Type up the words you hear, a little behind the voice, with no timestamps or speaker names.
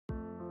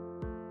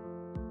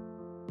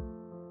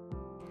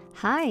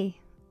Hi,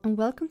 and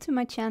welcome to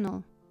my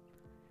channel.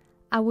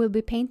 I will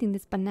be painting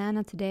this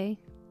banana today.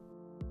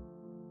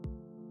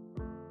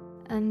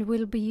 And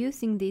we'll be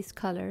using these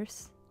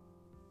colors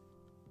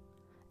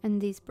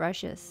and these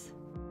brushes.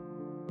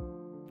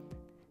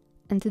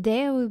 And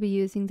today I will be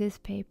using this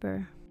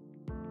paper.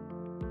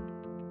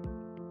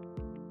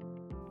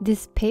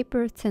 This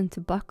paper tends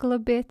to buckle a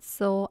bit,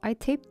 so I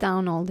taped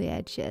down all the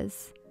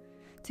edges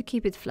to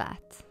keep it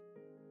flat.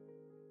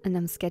 And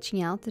I'm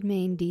sketching out the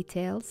main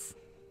details.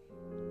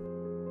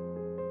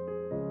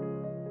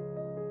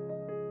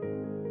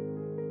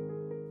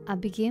 I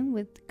begin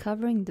with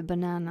covering the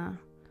banana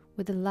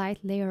with a light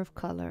layer of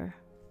color.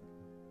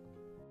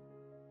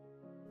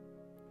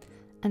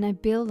 And I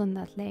build on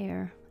that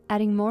layer,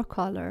 adding more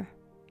color,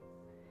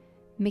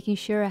 making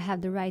sure I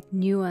have the right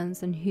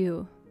nuance and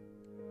hue.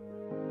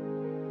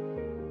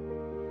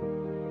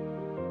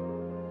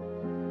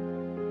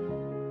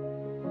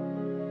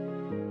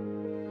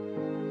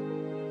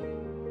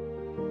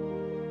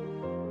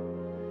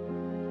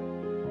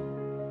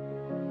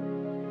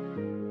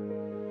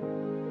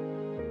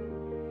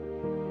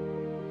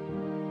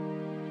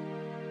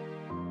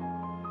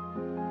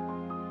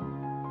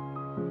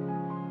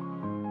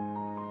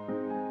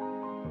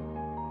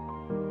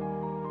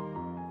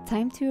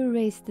 Time to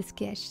erase the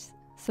sketch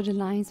so the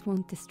lines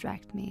won't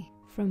distract me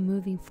from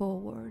moving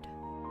forward.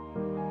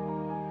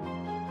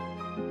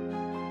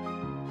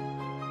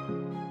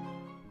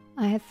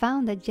 I have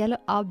found that yellow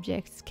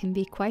objects can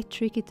be quite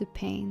tricky to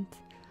paint.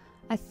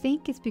 I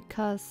think it's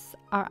because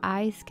our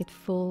eyes get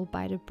fooled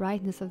by the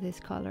brightness of this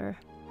color.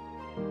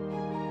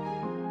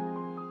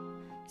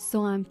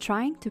 So I'm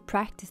trying to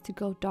practice to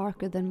go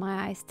darker than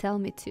my eyes tell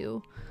me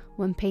to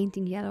when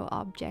painting yellow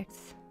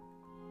objects.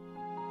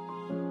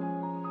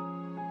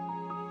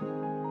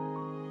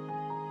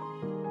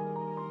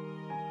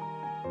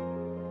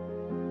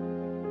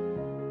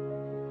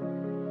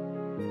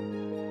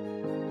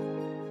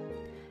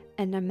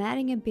 And I'm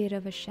adding a bit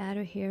of a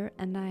shadow here,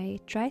 and I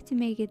try to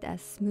make it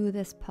as smooth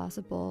as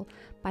possible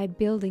by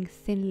building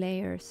thin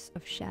layers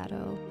of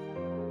shadow.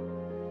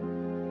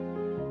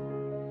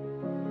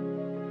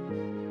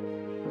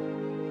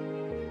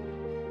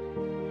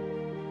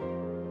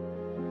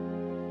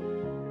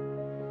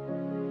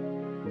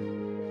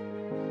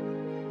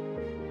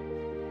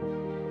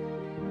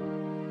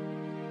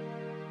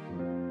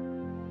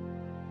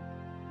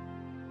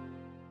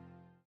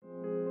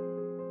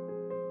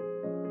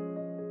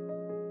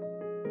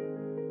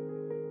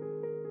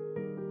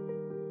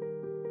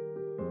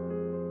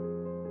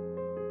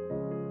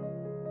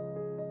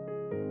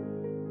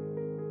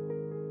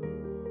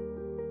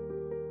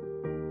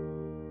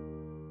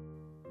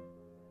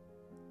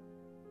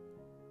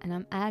 And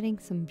I'm adding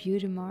some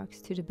beauty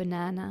marks to the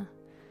banana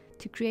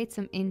to create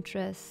some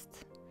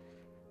interest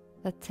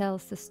that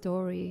tells the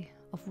story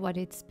of what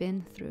it's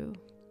been through.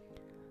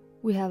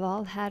 We have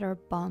all had our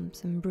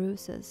bumps and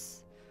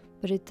bruises,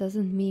 but it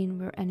doesn't mean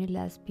we're any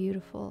less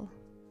beautiful.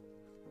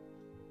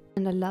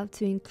 And I love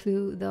to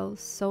include those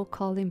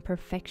so-called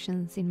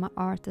imperfections in my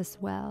art as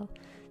well,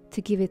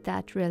 to give it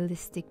that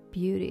realistic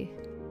beauty.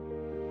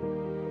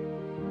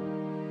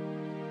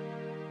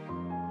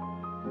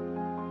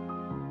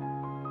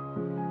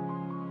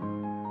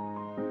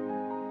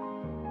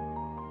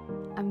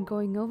 I'm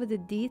going over the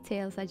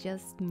details I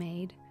just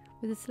made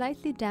with a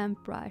slightly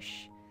damp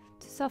brush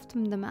to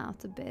soften them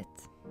out a bit.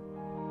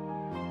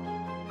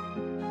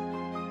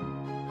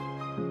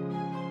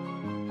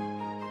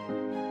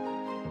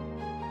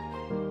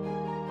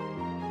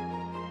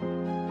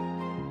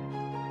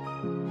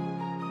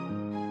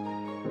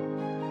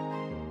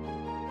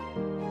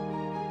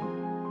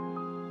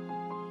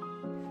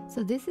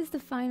 So this is the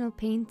final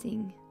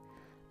painting.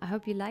 I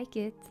hope you like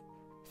it.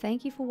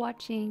 Thank you for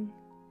watching.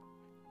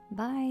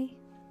 Bye.